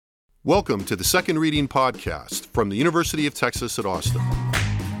Welcome to the Second Reading Podcast from the University of Texas at Austin.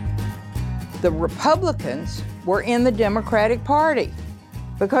 The Republicans were in the Democratic Party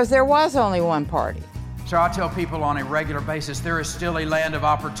because there was only one party. So I tell people on a regular basis, there is still a land of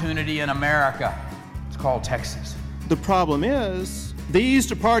opportunity in America. It's called Texas. The problem is, these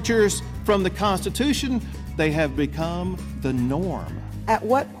departures from the Constitution, they have become the norm. At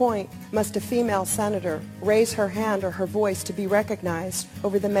what point must a female senator raise her hand or her voice to be recognized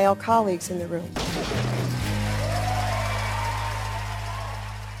over the male colleagues in the room?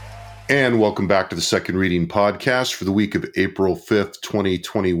 And welcome back to the Second Reading Podcast for the week of April 5th,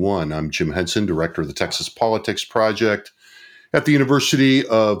 2021. I'm Jim Henson, Director of the Texas Politics Project at the University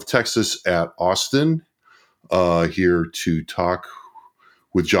of Texas at Austin, here to talk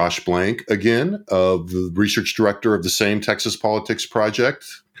with Josh Blank again, of the Research Director of the same Texas Politics Project.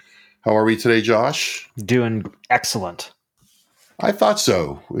 How are we today, Josh? Doing excellent. I thought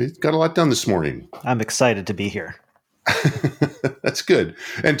so. We got a lot done this morning. I'm excited to be here. That's good.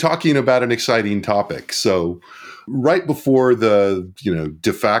 And talking about an exciting topic. So right before the,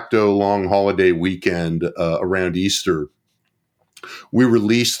 de facto long holiday weekend around Easter, we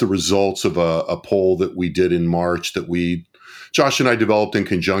released the results of a poll that we did in March that Josh and I developed in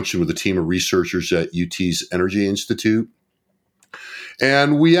conjunction with a team of researchers at UT's Energy Institute.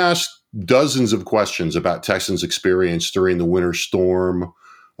 And we asked dozens of questions about Texans' experience during the winter storm,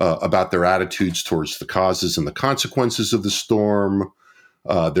 about their attitudes towards the causes and the consequences of the storm,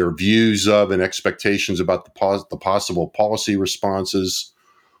 their views of and expectations about the possible policy responses,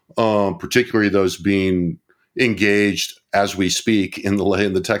 particularly those being engaged as we speak in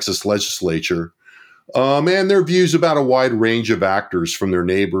the Texas legislature. And their views about a wide range of actors, from their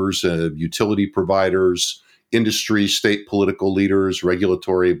neighbors, utility providers, industry, state political leaders,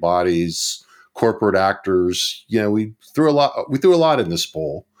 regulatory bodies, corporate actors. We threw a lot in this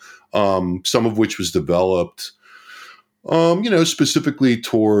poll, some of which was developed, specifically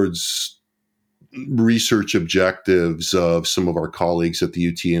towards research objectives of some of our colleagues at the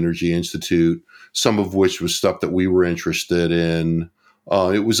UT Energy Institute, some of which was stuff that we were interested in.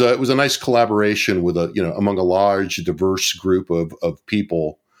 It was a nice collaboration with among a large, diverse group of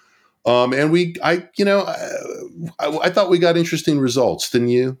people, and I thought we got interesting results, didn't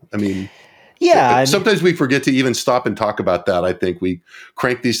you? I mean, yeah. Sometimes we forget to even stop and talk about that. I think we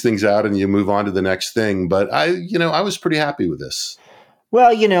crank these things out and you move on to the next thing. But I was pretty happy with this.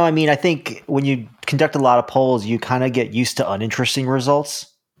 Well, I think when you conduct a lot of polls, you kind of get used to uninteresting results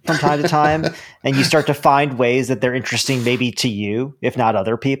from time to time, and you start to find ways that they're interesting, maybe to you, if not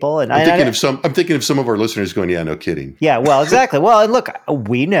other people. And I'm thinking of some of our listeners going, "Yeah, no kidding." Yeah, well, exactly. Well, and look,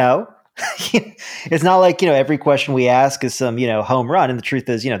 we know it's not like every question we ask is some home run, and the truth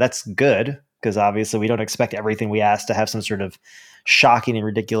is, that's good because obviously we don't expect everything we ask to have some sort of shocking and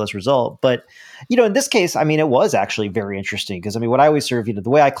ridiculous result. But in this case, it was actually very interesting because what I always sort of the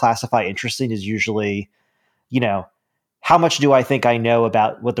way I classify interesting is usually, how much do I think I know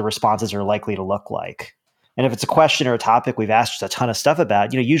about what the responses are likely to look like? And if it's a question or a topic we've asked a ton of stuff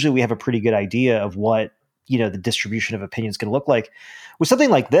about, usually we have a pretty good idea of what, the distribution of opinions can look like. With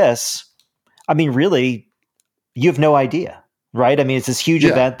something like this, really, you have no idea, right? It's this huge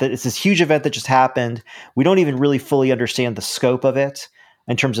event that just happened. We don't even really fully understand the scope of it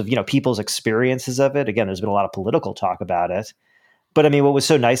in terms of, people's experiences of it. Again, there's been a lot of political talk about it. But what was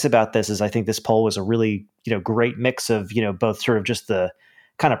so nice about this is I think this poll was a really, great mix of, both sort of just the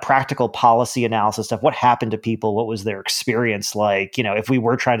kind of practical policy analysis stuff. What happened to people? What was their experience like? If we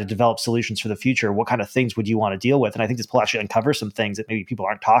were trying to develop solutions for the future, what kind of things would you want to deal with? And I think this poll actually uncovers some things that maybe people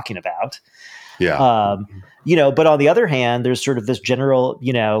aren't talking about. Yeah. But on the other hand, there's sort of this general,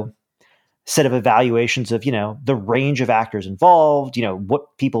 set of evaluations of, the range of actors involved,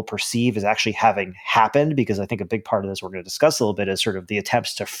 what people perceive as actually having happened, because I think a big part of this we're going to discuss a little bit is sort of the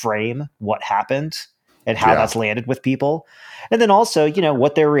attempts to frame what happened and how that's landed with people. And then also,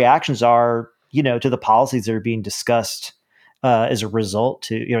 what their reactions are, to the policies that are being discussed as a result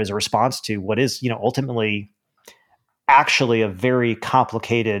to, as a response to what is, ultimately actually a very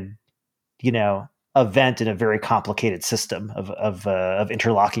complicated, event in a very complicated system of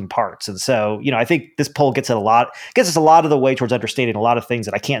interlocking parts. And so, I think this poll gets us a lot of the way towards understanding a lot of things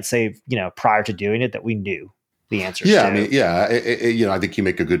that I can't say, prior to doing it that we knew the answers to. I think you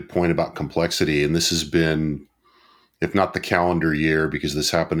make a good point about complexity. And this has been, if not the calendar year, because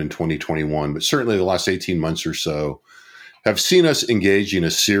this happened in 2021, but certainly the last 18 months or so have seen us engage in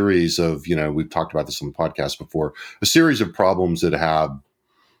a series of, we've talked about this on the podcast before, a series of problems that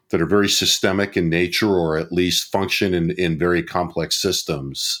are very systemic in nature, or at least function in very complex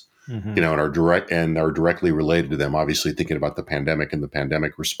systems. you know, and are directly related to them. Obviously, thinking about the pandemic and the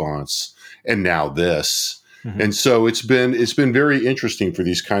pandemic response, and now this. And so it's been very interesting for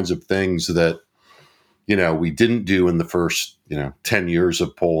these kinds of things that, you know, we didn't do in the first, 10 years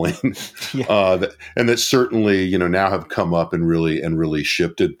of polling, and that certainly, now have come up and really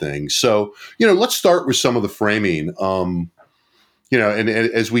shifted things. So, let's start with some of the framing. And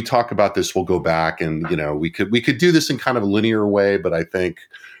as we talk about this, we'll go back and, we could do this in kind of a linear way, but I think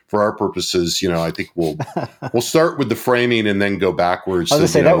for our purposes, I think we'll start with the framing and then go backwards.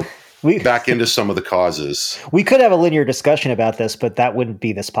 Back into some of the causes. We could have a linear discussion about this, but that wouldn't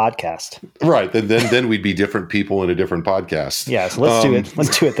be this podcast. Right. Then we'd be different people in a different podcast. Yeah. So let's do it.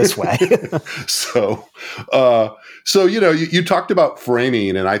 Let's do it this way. So you talked about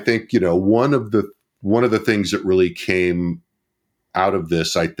framing, and I think, one of the things that really came out of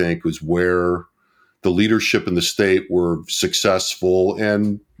this, I think, was where the leadership in the state were successful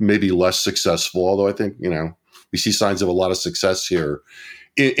and maybe less successful. Although I think, we see signs of a lot of success here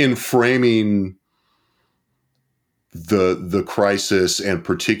in framing the crisis, and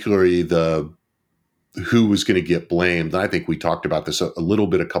particularly who was going to get blamed. And I think we talked about this a little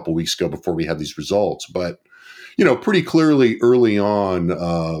bit a couple weeks ago before we had these results, but pretty clearly early on,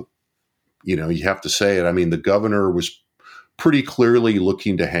 you have to say it. I mean, the governor was pretty clearly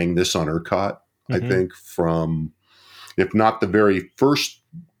looking to hang this on ERCOT. I think from, if not the very first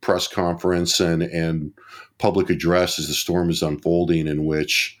press conference and public address as the storm is unfolding, in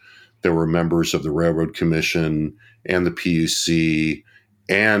which there were members of the Railroad Commission and the PUC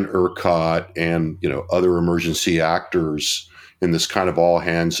and ERCOT and, other emergency actors in this kind of all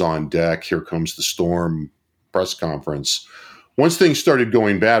hands on deck, here comes the storm press conference. Once things started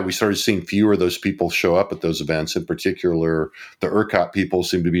going bad, we started seeing fewer of those people show up at those events. In particular, the ERCOT people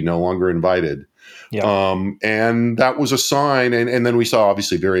seemed to be no longer invited. Yeah. And that was a sign. And then we saw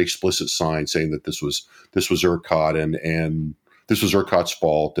obviously very explicit signs saying that this was ERCOT and this was ERCOT's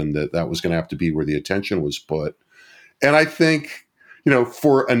fault, and that was going to have to be where the attention was put. And I think,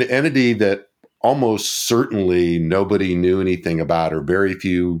 for an entity that almost certainly nobody knew anything about, or very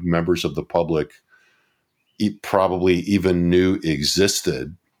few members of the public probably even knew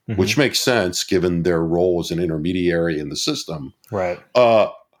existed, which makes sense given their role as an intermediary in the system. Right.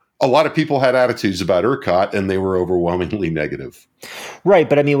 A lot of people had attitudes about ERCOT, and they were overwhelmingly negative. Right.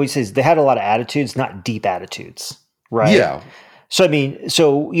 But I mean, what he says, they had a lot of attitudes, not deep attitudes. Right. Yeah. So, I mean,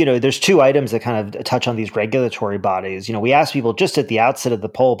 there's two items that kind of touch on these regulatory bodies. We asked people just at the outset of the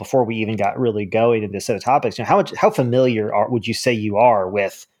poll, before we even got really going in this set of topics, how familiar would you say you are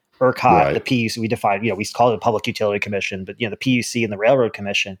with ERCOT, right, the PUC? We defined, we call it a Public Utility Commission, but, the PUC and the Railroad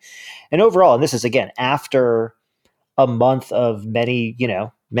Commission. And overall, and this is, again, after a month of many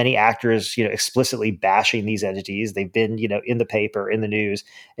actors, explicitly bashing these entities. They've been, in the paper, in the news.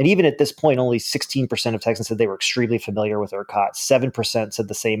 And even at this point, only 16% of Texans said they were extremely familiar with ERCOT. 7% said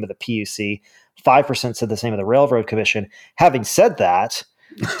the same of the PUC. 5% said the same of the Railroad Commission. Having said that,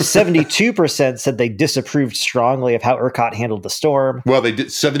 72% said they disapproved strongly of how ERCOT handled the storm. Well, they did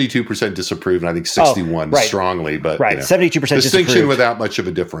 72% disapproved, and I think 61 strongly, but 72% distinction disapproved. Without much of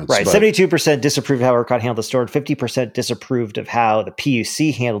a difference. Right, 72% disapproved of how ERCOT handled the storm, 50% disapproved of how the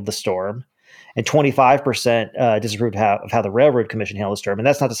PUC handled the storm, and 25% disapproved of how the Railroad Commission handled the storm. And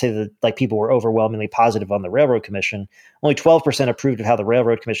that's not to say that people were overwhelmingly positive on the Railroad Commission. Only 12% approved of how the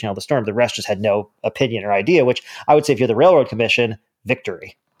Railroad Commission handled the storm. The rest just had no opinion or idea, which I would say if you're the Railroad Commission,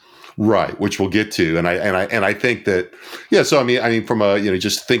 victory. Right, which we'll get to, and I think that, yeah. So I mean, from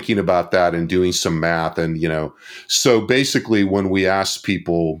just thinking about that and doing some math, and so basically, when we ask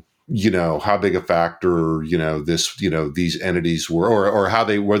people, how big a factor, these entities were,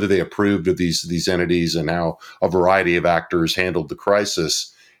 or whether they approved of these entities, and how a variety of actors handled the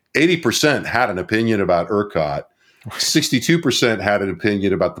crisis, 80% had an opinion about ERCOT, 62% had an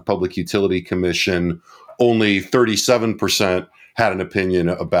opinion about the Public Utility Commission, only 37% had an opinion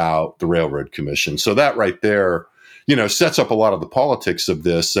about the Railroad Commission. So that right there, sets up a lot of the politics of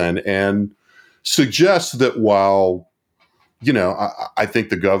this, and suggests that while, I think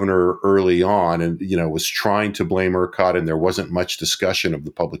the governor early on and, was trying to blame ERCOT, and there wasn't much discussion of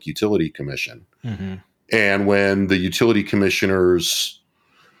the Public Utility Commission. Mm-hmm. And when the utility commissioners,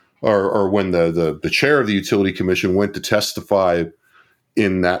 or when the chair of the Utility Commission went to testify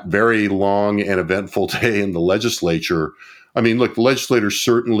in that very long and eventful day in the legislature, I mean, look, the legislators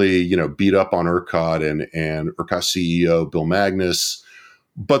certainly, beat up on ERCOT and ERCOT CEO Bill Magnus,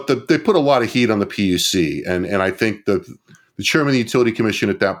 but they put a lot of heat on the PUC. And I think the chairman of the Utility Commission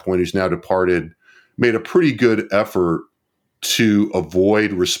at that point, who's now departed, made a pretty good effort to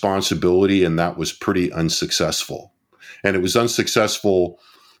avoid responsibility, and that was pretty unsuccessful. And it was unsuccessful,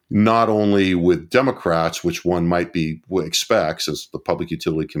 not only with Democrats, which one might be expect, since the Public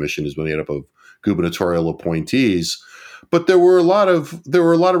Utility Commission is made up of gubernatorial appointees, but there were a lot of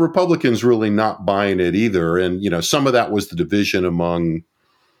Republicans really not buying it either. And, some of that was the division among,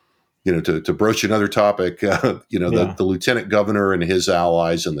 to broach another topic, the lieutenant governor and his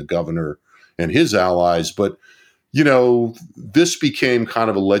allies and the governor and his allies. But, this became kind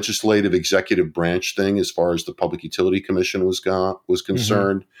of a legislative executive branch thing as far as the Public Utility Commission was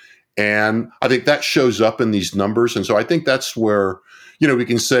concerned. Mm-hmm. And I think that shows up in these numbers. And so I think that's where, we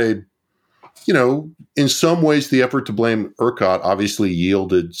can say, in some ways, the effort to blame ERCOT obviously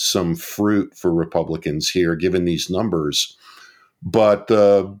yielded some fruit for Republicans here, given these numbers. But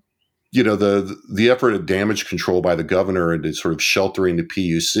the effort at damage control by the governor and sort of sheltering the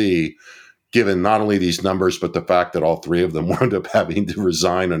PUC, given not only these numbers, but the fact that all three of them wound up having to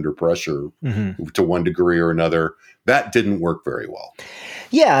resign under pressure to one degree or another, that didn't work very well.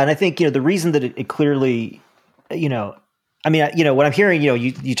 Yeah, and I think the reason that it clearly, when I'm hearing,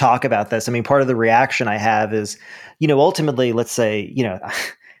 you talk about this, part of the reaction I have is, ultimately, let's say,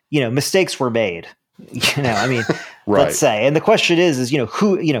 mistakes were made, right. Let's say, and the question is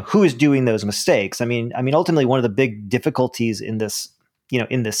who is doing those mistakes? Ultimately, one of the big difficulties in this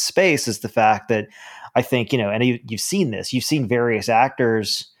space is the fact that I think, and you've seen this, you've seen various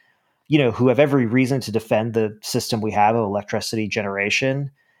actors, who have every reason to defend the system we have of electricity generation,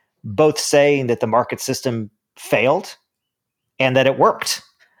 both saying that the market system failed and that it worked.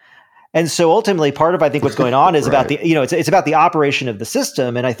 And so ultimately part of, I think, what's going on is about the, it's about the operation of the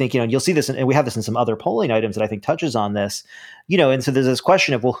system. And I think, you'll see this, and we have this in some other polling items that I think touches on this, and so there's this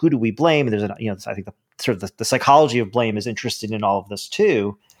question of, well, who do we blame? And there's I think the psychology of blame is interested in all of this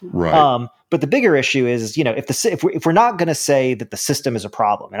too. Right. But the bigger issue is, if we're not going to say that the system is a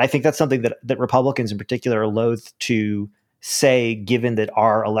problem, and I think that's something that Republicans in particular are loath to say, given that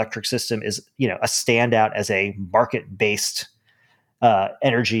our electric system is, a standout as a market-based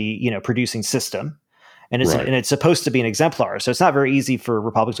energy, producing system. And it's supposed to be an exemplar. So it's not very easy for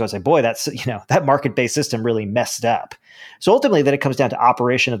Republicans to say, boy, that's, that market-based system really messed up. So ultimately then it comes down to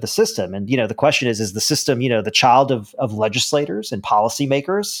operation of the system. And, the question is the system, the child of legislators and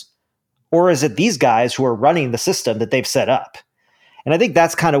policymakers, or is it these guys who are running the system that they've set up? And I think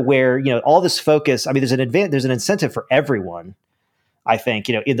that's kind of where, all this focus, there's an incentive for everyone, I think,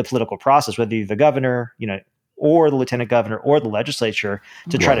 in the political process, whether you're the governor, or the lieutenant governor or the legislature,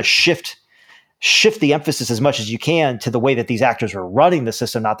 to try to shift the emphasis as much as you can to the way that these actors are running the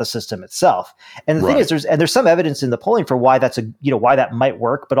system, not the system itself. And the thing is, there's some evidence in the polling for why that's why that might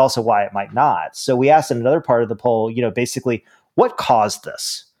work, but also why it might not. So we asked in another part of the poll, basically what caused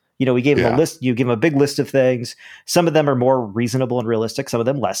this? We gave them a list, you give them a big list of things. Some of them are more reasonable and realistic, some of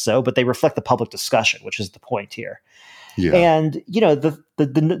them less so, but they reflect the public discussion, which is the point here. Yeah. And,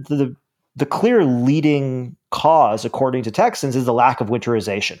 the clear leading cause, according to Texans, is the lack of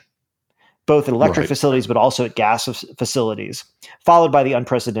winterization, both at electric facilities, but also at gas facilities, followed by the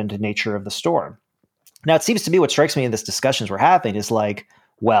unprecedented nature of the storm. Now, it seems to me what strikes me in this discussions we're having is like,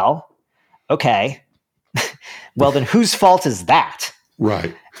 well, okay, well, then whose fault is that?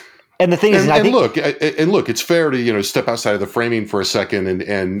 Right. And the thing is, look, it's fair to, step outside of the framing for a second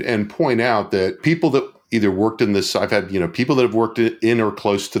and point out that people that either worked in this, I've had, people that have worked in or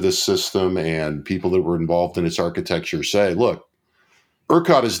close to this system and people that were involved in its architecture say, look,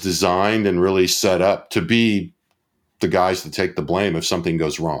 ERCOT is designed and really set up to be the guys that take the blame if something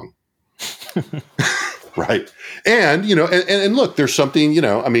goes wrong. Right. And, and look, there's something,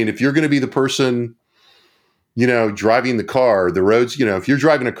 if you're going to be the person, driving the car, the roads, if you're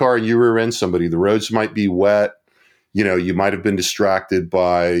driving a car and you rear end somebody, the roads might be wet. You might have been distracted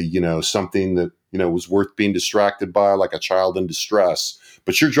by, something that, was worth being distracted by, like a child in distress.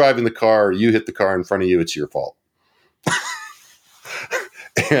 But you're driving the car, you hit the car in front of you, it's your fault.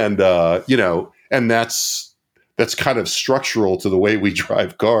 And, and that's kind of structural to the way we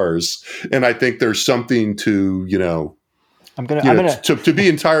drive cars. And I think there's something to, to be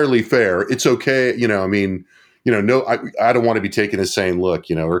entirely fair, it's okay. No, I don't want to be taken as saying, look,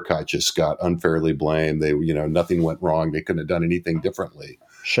 ERCOT just got unfairly blamed. They, nothing went wrong. They couldn't have done anything differently.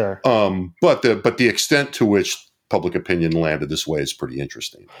 Sure. But the extent to which public opinion landed this way is pretty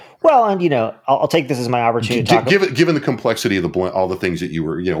interesting. Well, and I'll take this as my opportunity to talk. Given the complexity of all the things that you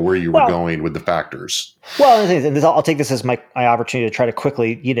were, where you were going with the factors. Well, and I'll take this as my opportunity to try to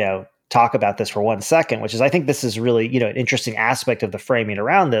quickly, talk about this for 1 second, which is, I think this is really, an interesting aspect of the framing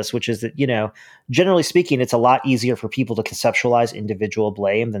around this, which is that, generally speaking, it's a lot easier for people to conceptualize individual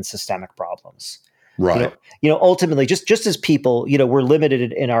blame than systemic problems. Right. Ultimately, just as people, we're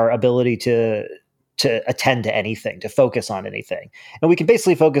limited in our ability to to attend to anything, to focus on anything. And we can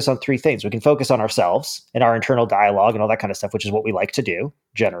basically focus on three things. We can focus on ourselves and our internal dialogue and all that kind of stuff, which is what we like to do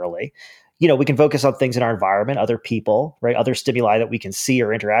generally. We can focus on things in our environment, other people, right? Other stimuli that we can see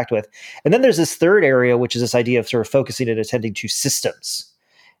or interact with. And then there's this third area, which is this idea of sort of focusing and attending to systems.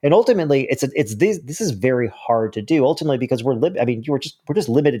 And ultimately, this is very hard to do. Ultimately, because we're just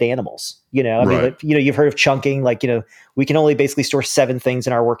limited animals. You've heard of chunking. We can only basically store 7 things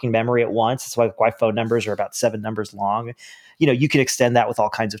in our working memory at once. That's why phone numbers are about 7 numbers long. You can extend that with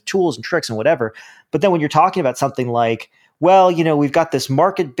all kinds of tools and tricks and whatever. But then when you're talking about something like, well, we've got this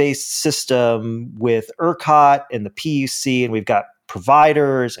market-based system with ERCOT and the PUC, and we've got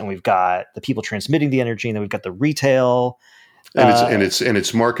providers, and we've got the people transmitting the energy, and then we've got the retail. And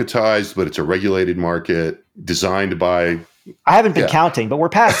it's marketized, but it's a regulated market designed by. I haven't been counting, but we're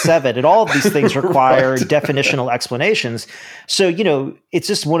past 7, and all of these things require definitional explanations. So it's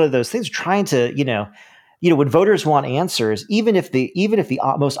just one of those things. Trying to when voters want answers, even if the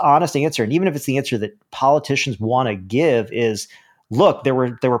most honest answer, and even if it's the answer that politicians want to give is, look, there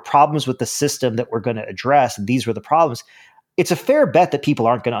were problems with the system that we're going to address, and these were the problems. It's a fair bet that people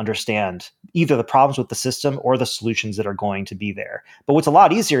aren't going to understand either the problems with the system or the solutions that are going to be there. But what's a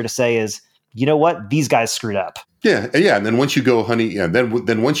lot easier to say is, you know what, these guys screwed up. Yeah. And then once you go,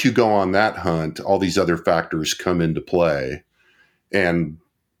 then once you go on that hunt, all these other factors come into play, and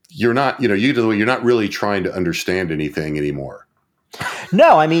you're not really trying to understand anything anymore.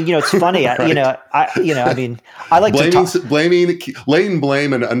 No, it's funny. Right. I like blaming,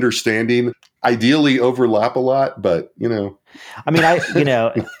 blame, and understanding ideally overlap a lot, but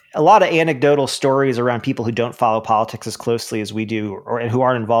a lot of anecdotal stories around people who don't follow politics as closely as we do, and who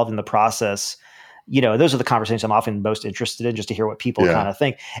aren't involved in the process. Those are the conversations I'm often most interested in, just to hear what people kind of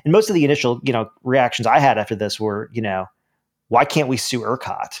think. And most of the initial, reactions I had after this were, why can't we sue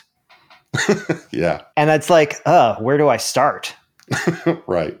ERCOT? Yeah. And it's like, where do I start?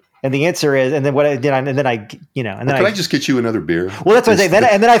 Right. And the answer is, and then what I did, and then I, can I just get you another beer? Well, that's what I say.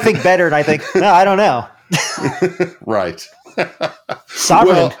 And then I think better, and I think, no, I don't know. Right.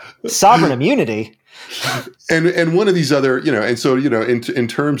 Sovereign immunity. And one of these other, and so, in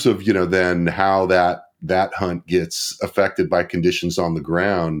terms of, then how that hunt gets affected by conditions on the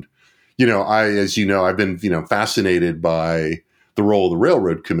ground, I've been, fascinated by the role of the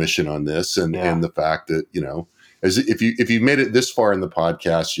Railroad Commission on this, and the fact that, as if you've made it this far in the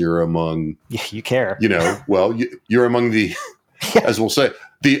podcast, you're among, you care, you're among the, as we'll say,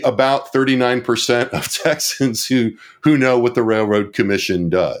 the about 39% of Texans who know what the Railroad Commission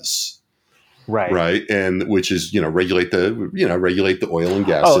does. Right. And which is, regulate the oil and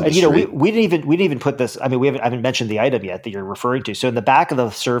gas industry. And, we didn't even put this. I haven't mentioned the item yet that you're referring to. So in the back of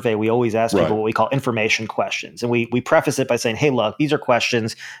the survey, we always ask people what we call information questions. And we preface it by saying, hey, look, these are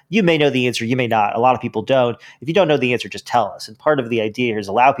questions. You may know the answer. You may not. A lot of people don't. If you don't know the answer, just tell us. And part of the idea here is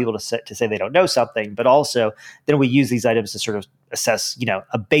allow people to say they don't know something, but also then we use these items to sort of assess,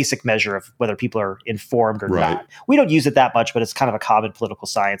 a basic measure of whether people are informed or not. We don't use it that much, but it's kind of a common political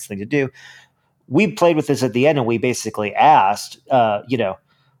science thing to do. We played with this at the end, and we basically asked,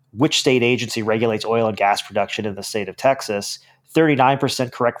 which state agency regulates oil and gas production in the state of Texas.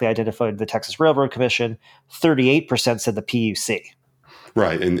 39% correctly identified the Texas Railroad Commission. 38% said the PUC.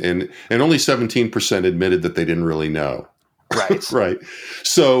 Right, and only 17% admitted that they didn't really know. Right. Right.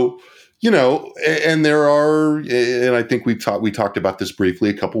 So, and there are, and I think we talked about this briefly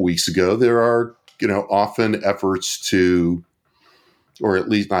a couple weeks ago. There are, often efforts to, or at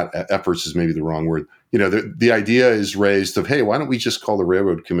least not efforts is maybe the wrong word. The idea is raised of, hey, why don't we just call the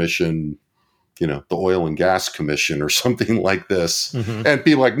Railroad Commission, the Oil and Gas Commission or something like this? Mm-hmm. And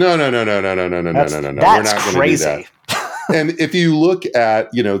people are like, no. We're not going to do that. And if you look at,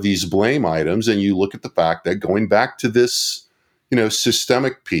 these blame items, and you look at the fact that going back to this,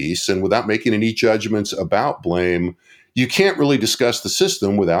 systemic piece, and without making any judgments about blame, you can't really discuss the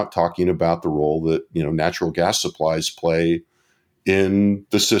system without talking about the role that, natural gas supplies play in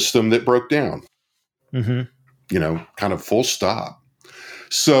the system that broke down, kind of full stop.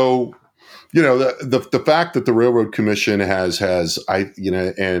 So, the fact that the Railroad Commission has,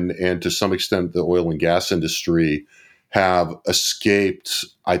 and to some extent the oil and gas industry have escaped,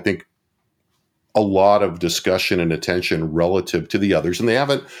 I think, a lot of discussion and attention relative to the others, and they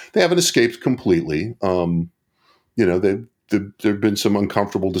haven't escaped completely. There have been some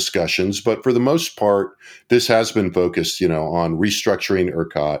uncomfortable discussions, but for the most part, this has been focused, on restructuring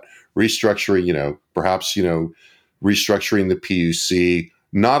ERCOT, restructuring, perhaps, restructuring the PUC.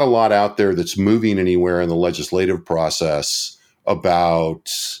 Not a lot out there that's moving anywhere in the legislative process about,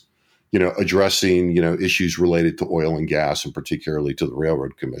 addressing, issues related to oil and gas, and particularly to the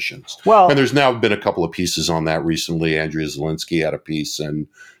railroad commissions. Well, and there's now been a couple of pieces on that recently. Andrea Zielinski had a piece in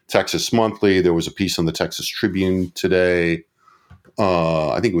Texas Monthly. There was a piece on the Texas Tribune today.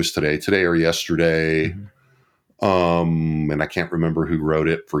 I think it was today or yesterday. And I can't remember who wrote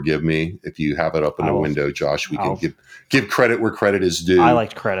it. Forgive me. If you have it up in a window, Josh, we can give credit where credit is due. I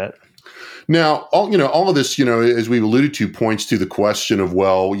liked credit. Now, all of this, as we've alluded to, points to the question of,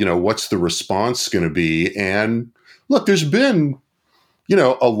 well, what's the response going to be? And look, there's been,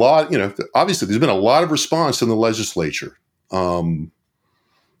 a lot, obviously there's been a lot of response in the legislature. The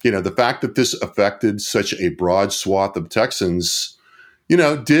fact that this affected such a broad swath of Texans,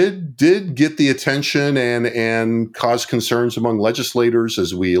 did get the attention and cause concerns among legislators,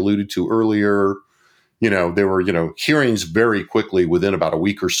 as we alluded to earlier. There were, hearings very quickly within about a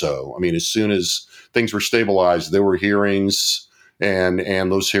week or so. I mean, as soon as things were stabilized, there were hearings, and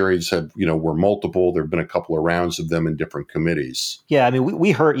those hearings were multiple. There have been a couple of rounds of them in different committees. Yeah, I mean,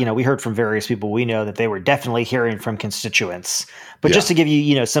 we heard from various people we know that they were definitely hearing from constituents. But just to give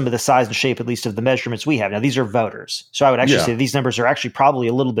you, some of the size and shape, at least of the measurements we have now, these are voters. So I would actually say these numbers are actually probably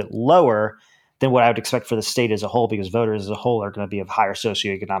a little bit lower than what I would expect for the state as a whole, because voters as a whole are going to be of higher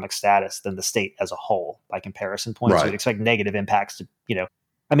socioeconomic status than the state as a whole by comparison points. Right. So we'd expect negative impacts to,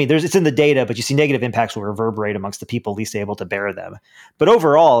 it's in the data, but you see negative impacts will reverberate amongst the people least able to bear them. But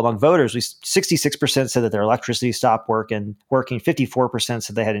overall, among voters, 66% said that their electricity stopped working. 54%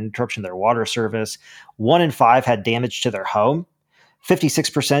 said they had an interruption in their water service. 1 in 5 had damage to their home.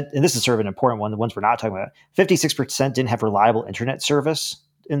 56%, and this is sort of an important one, the ones we're not talking about, 56% didn't have reliable internet service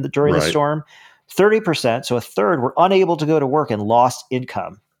during the storm. 30%, so a third, were unable to go to work and lost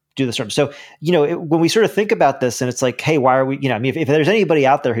income due to the storm. So, when we sort of think about this, and it's like, hey, why are we, if there's anybody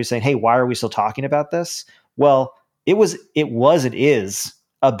out there who's saying, hey, why are we still talking about this? Well, it is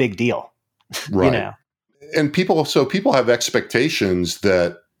a big deal. Right. And people have expectations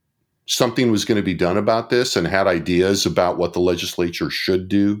that something was going to be done about this, and had ideas about what the legislature should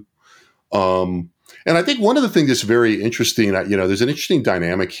do. And I think one of the things that's very interesting, there's an interesting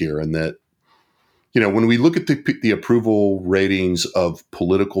dynamic here in that, when we look at the approval ratings of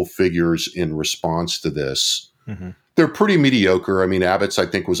political figures in response to this, they're pretty mediocre. I mean, Abbott's, I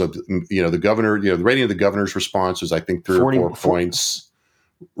think, was the governor, the rating of the governor's response was, I think, 3 or 4 points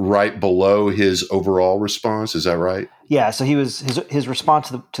right below his overall response. Is that right? Yeah. So his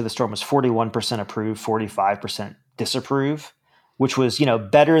response to the storm was 41% approve, 45% disapprove, which was,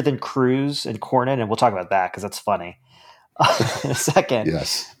 better than Cruz and Cornyn. And we'll talk about that because that's funny in a second.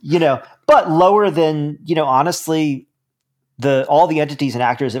 Yes. But lower than, honestly, all the entities and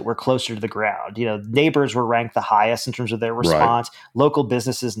actors that were closer to the ground. Neighbors were ranked the highest in terms of their response, local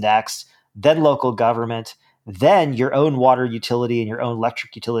businesses next, then local government, then your own water utility and your own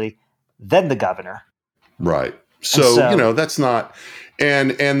electric utility, then the governor. Right. So that's not,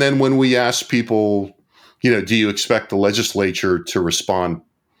 and then when we ask people, do you expect the legislature to respond,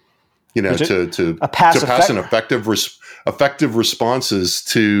 to pass an effective responses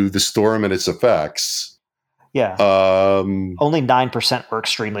to the storm and its effects? Yeah. Only 9% were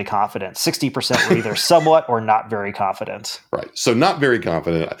extremely confident. 60% were either somewhat or not very confident. Right. So not very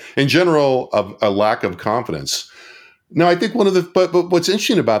confident. In general, a lack of confidence. Now, I think but what's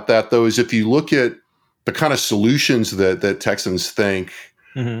interesting about that, though, is if you look at the kind of solutions that Texans think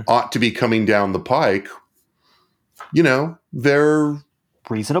ought to be coming down the pike, they're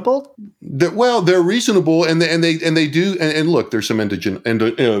reasonable. They're reasonable, and they do. And look, there's some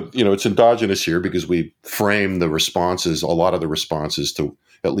it's endogenous here because we frame the responses, a lot of the responses to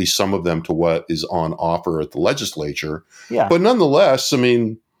at least some of them to what is on offer at the legislature. Yeah. But nonetheless, I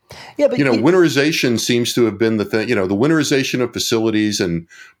mean, winterization seems to have been the thing. The winterization of facilities and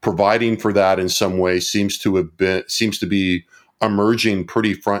providing for that in some way seems to be emerging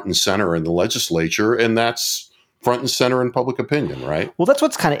pretty front and center in the legislature, and that's front and center in public opinion, right? Well, that's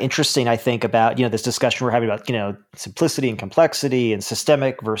what's kind of interesting, I think, about, this discussion we're having about, simplicity and complexity and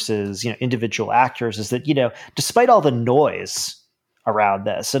systemic versus, individual actors, is that, despite all the noise around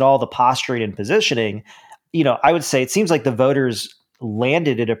this and all the posturing and positioning, I would say it seems like the voters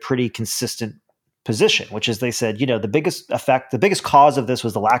landed at a pretty consistent position, which is they said, the biggest cause of this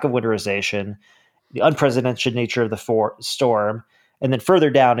was the lack of winterization, the unprecedented nature of the storm, and then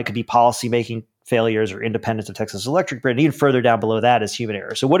further down, it could be policymaking failures or independence of Texas Electric Grid. And even further down below that is human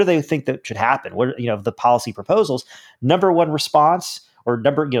error. So what do they think that should happen? What of the policy proposals? Number one response, or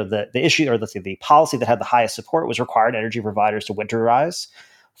the issue, or the policy that had the highest support was required energy providers to winterize,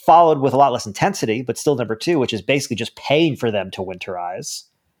 followed with a lot less intensity, but still number 2, which is basically just paying for them to winterize.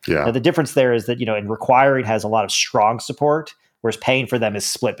 Yeah. Now, the difference there is that, in requiring has a lot of strong support, whereas paying for them is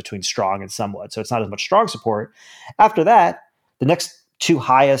split between strong and somewhat. So it's not as much strong support. After that, the next two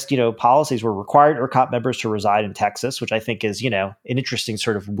highest, policies were required ERCOT members to reside in Texas, which I think is, an interesting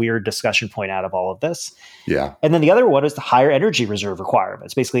sort of weird discussion point out of all of this. Yeah. And then the other one is the higher energy reserve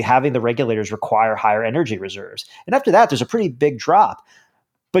requirements, basically having the regulators require higher energy reserves. And after that, there's a pretty big drop.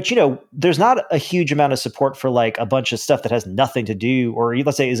 But, there's not a huge amount of support for like a bunch of stuff that has nothing to do, or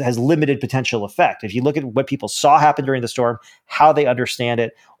let's say has limited potential effect. If you look at what people saw happen during the storm, how they understand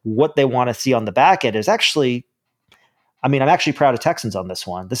it, what they want to see on the back end is actually, I'm actually proud of Texans on this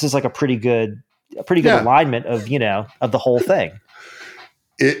one. This is like a pretty good alignment of, of the whole thing.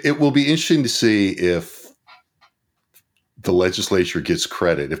 It will be interesting to see if the legislature gets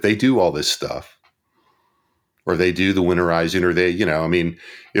credit, if they do all this stuff, or they do the winterizing, or they,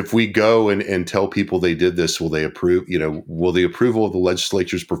 if we go and tell people they did this, will they approve, will the approval of the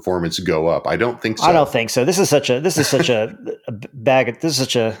legislature's performance go up? I don't think so. I don't think so. This is such a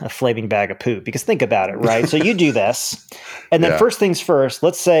flaming bag of poop, because think about it, right? So you do this, and then first things first,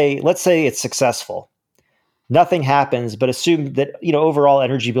 let's say it's successful. Nothing happens, but assume that, overall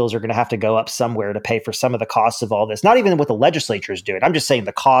energy bills are going to have to go up somewhere to pay for some of the costs of all this. Not even what the legislature is doing. I'm just saying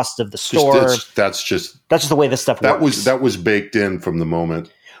the cost of the store. That's just the way this stuff works. That was baked in from the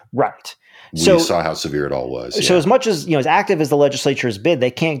moment. Right. We saw how severe it all was. So as much as, as active as the legislature has been, they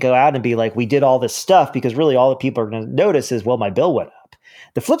can't go out and be like, we did all this stuff, because really all that people are going to notice is, well, my bill went up.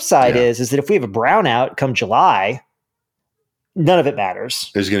 The flip side is that if we have a brownout come July, none of it matters.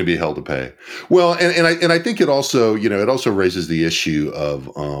 There's going to be hell to pay. Well, and I think it also, it also raises the issue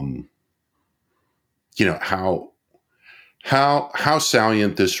of, how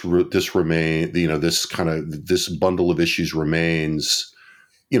salient this remain, this bundle of issues remains,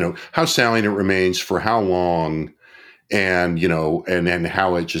 how salient it remains for how long, and, and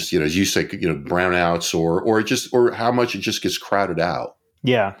how it just, as you say, brownouts or how much it just gets crowded out.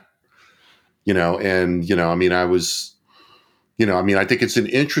 Yeah. I think it's an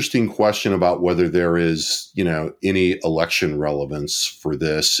interesting question about whether there is, any election relevance for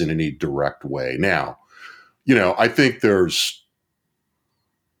this in any direct way. Now, I think there's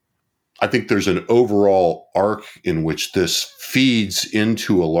an overall arc in which this feeds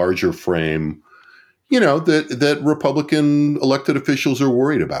into a larger frame, that Republican elected officials are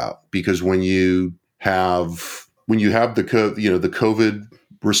worried about, because when you have the COVID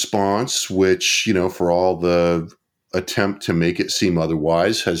response, which, for all the attempt to make it seem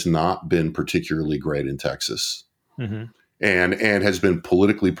otherwise, has not been particularly great in Texas, and has been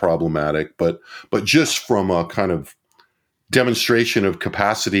politically problematic, but just from a kind of demonstration of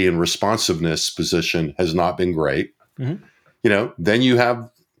capacity and responsiveness position has not been great. Then you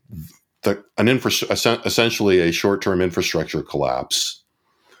have essentially a short-term infrastructure collapse,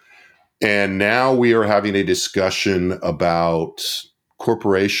 and now we are having a discussion about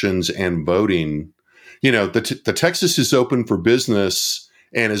corporations and voting. The Texas is open for business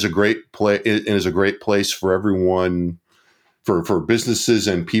and is a great place for everyone, for businesses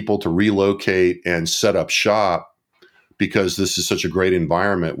and people to relocate and set up shop, because this is such a great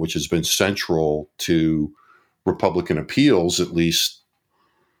environment, which has been central to Republican appeals, at least,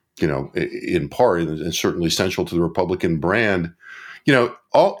 in part, and certainly central to the Republican brand.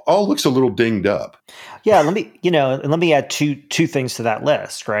 All looks a little dinged up. Yeah, let me add two things to that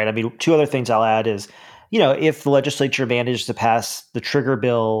list, right? Two other things I'll add is, if the legislature managed to pass the trigger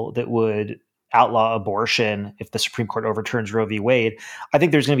bill that would outlaw abortion if the Supreme Court overturns Roe v. Wade, I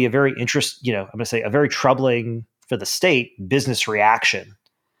think there's going to be a very a very troubling for the state business reaction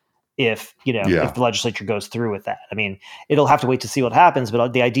if the legislature goes through with that. It'll have to wait to see what happens,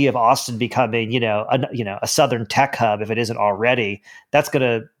 but the idea of Austin becoming, a Southern tech hub, if it isn't already, that's going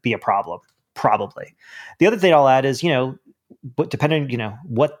to be a problem, probably. The other thing I'll add is, but depending,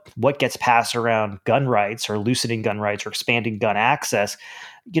 what gets passed around gun rights or loosening gun rights or expanding gun access,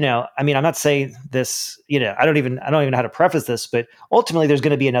 I'm not saying this, I don't even know how to preface this, but ultimately there's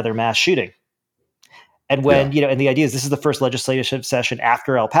going to be another mass shooting. And when, and the idea is this is the first legislative session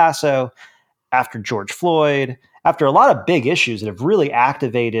after El Paso, after George Floyd, after a lot of big issues that have really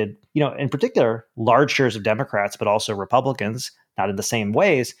activated, in particular, large shares of Democrats, but also Republicans, not in the same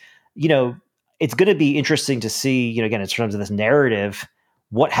ways, it's going to be interesting to see, again, in terms of this narrative,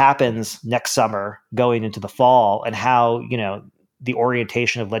 what happens next summer going into the fall, and how, the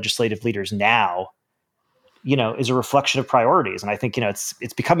orientation of legislative leaders now, is a reflection of priorities. And I think,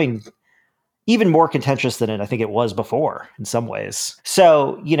 it's becoming even more contentious than I think it was before in some ways.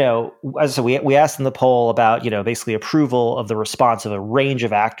 So, as I said, we asked in the poll about, basically approval of the response of a range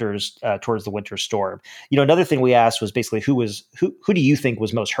of actors towards the winter storm. Another thing we asked was basically who do you think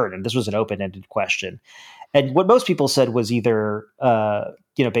was most hurt? And this was an open-ended question. And what most people said was either,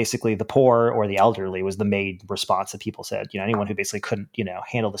 basically the poor or the elderly was the main response that people said, anyone who basically couldn't,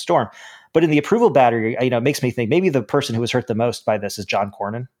 handle the storm. But in the approval battery, it makes me think maybe the person who was hurt the most by this is John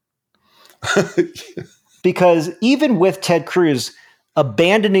Cornyn. Because even with Ted Cruz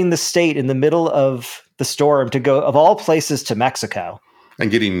abandoning the state in the middle of the storm to go, of all places, to Mexico. And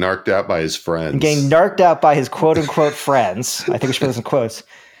getting narked out by his friends. And getting narked out by his quote-unquote friends. I think we should put this in quotes.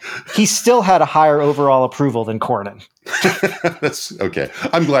 He still had a higher overall approval than Cornyn. That's okay.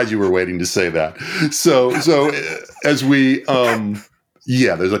 I'm glad you were waiting to say that. So as we...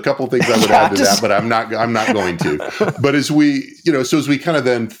 there's a couple of things I would add to that, but I'm not going to. But as we, as we kind of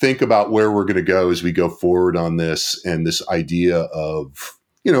then think about where we're going to go as we go forward on this, and this idea of,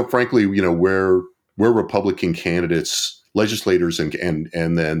 frankly, where Republican candidates, legislators, and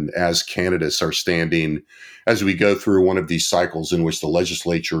then as candidates are standing as we go through one of these cycles in which the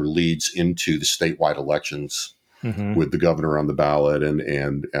legislature leads into the statewide elections with the governor on the ballot,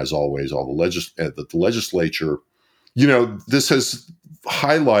 and as always, all the legislature. This has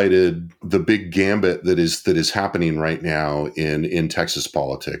highlighted the big gambit that is happening right now in Texas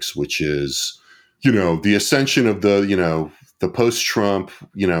politics, which is, the ascension of the post-Trump,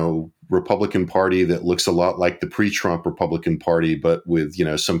 Republican Party that looks a lot like the pre-Trump Republican Party, but with,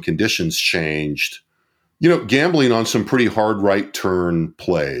 some conditions changed, gambling on some pretty hard right turn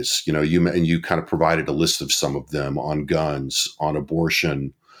plays, you kind of provided a list of some of them on guns, on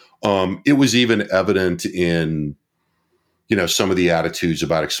abortion. It was even evident in, some of the attitudes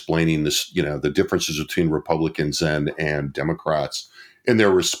about explaining this, the differences between Republicans and Democrats in their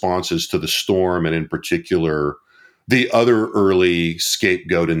responses to the storm, and in particular, the other early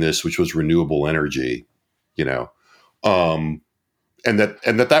scapegoat in this, which was renewable energy, and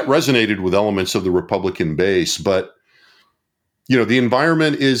that resonated with elements of the Republican base. But, the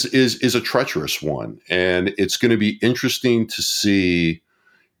environment is a treacherous one, and it's going to be interesting to see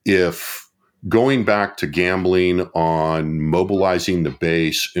if going back to gambling on mobilizing the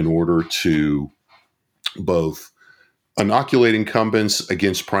base in order to both inoculate incumbents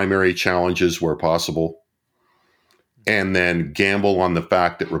against primary challenges where possible, and then gamble on the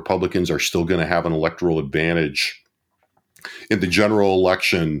fact that Republicans are still going to have an electoral advantage in the general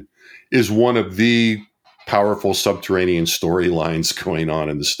election, is one of the powerful subterranean storylines going on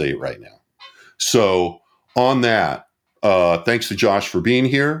in the state right now. So on that, thanks to Josh for being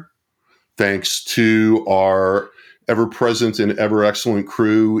here. Thanks to our ever-present and ever-excellent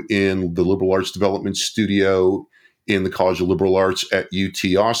crew in the Liberal Arts Development Studio in the College of Liberal Arts at UT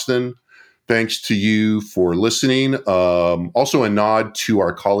Austin. Thanks to you for listening. Also a nod to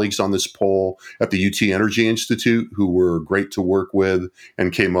our colleagues on this poll at the UT Energy Institute, who were great to work with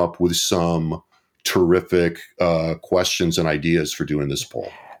and came up with some terrific questions and ideas for doing this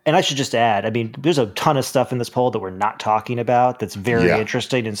poll. And I should just add, there's a ton of stuff in this poll that we're not talking about that's very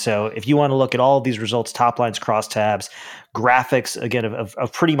interesting. And so if you want to look at all of these results, top lines, crosstabs, graphics, again, of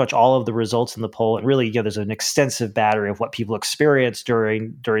pretty much all of the results in the poll, and really, there's an extensive battery of what people experienced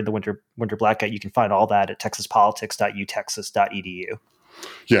during the winter blackout. You can find all that at texaspolitics.utexas.edu.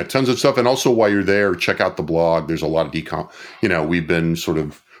 Yeah, tons of stuff. And also while you're there, check out the blog. There's a lot of we've been sort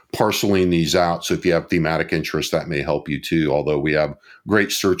of parceling these out. So if you have thematic interest, that may help you too. Although we have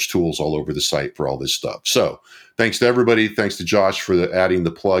great search tools all over the site for all this stuff. So thanks to everybody. Thanks to Josh for adding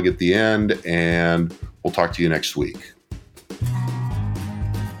the plug at the end. And we'll talk to you next week.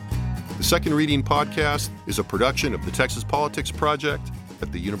 The Second Reading Podcast is a production of the Texas Politics Project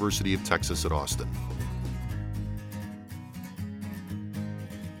at the University of Texas at Austin.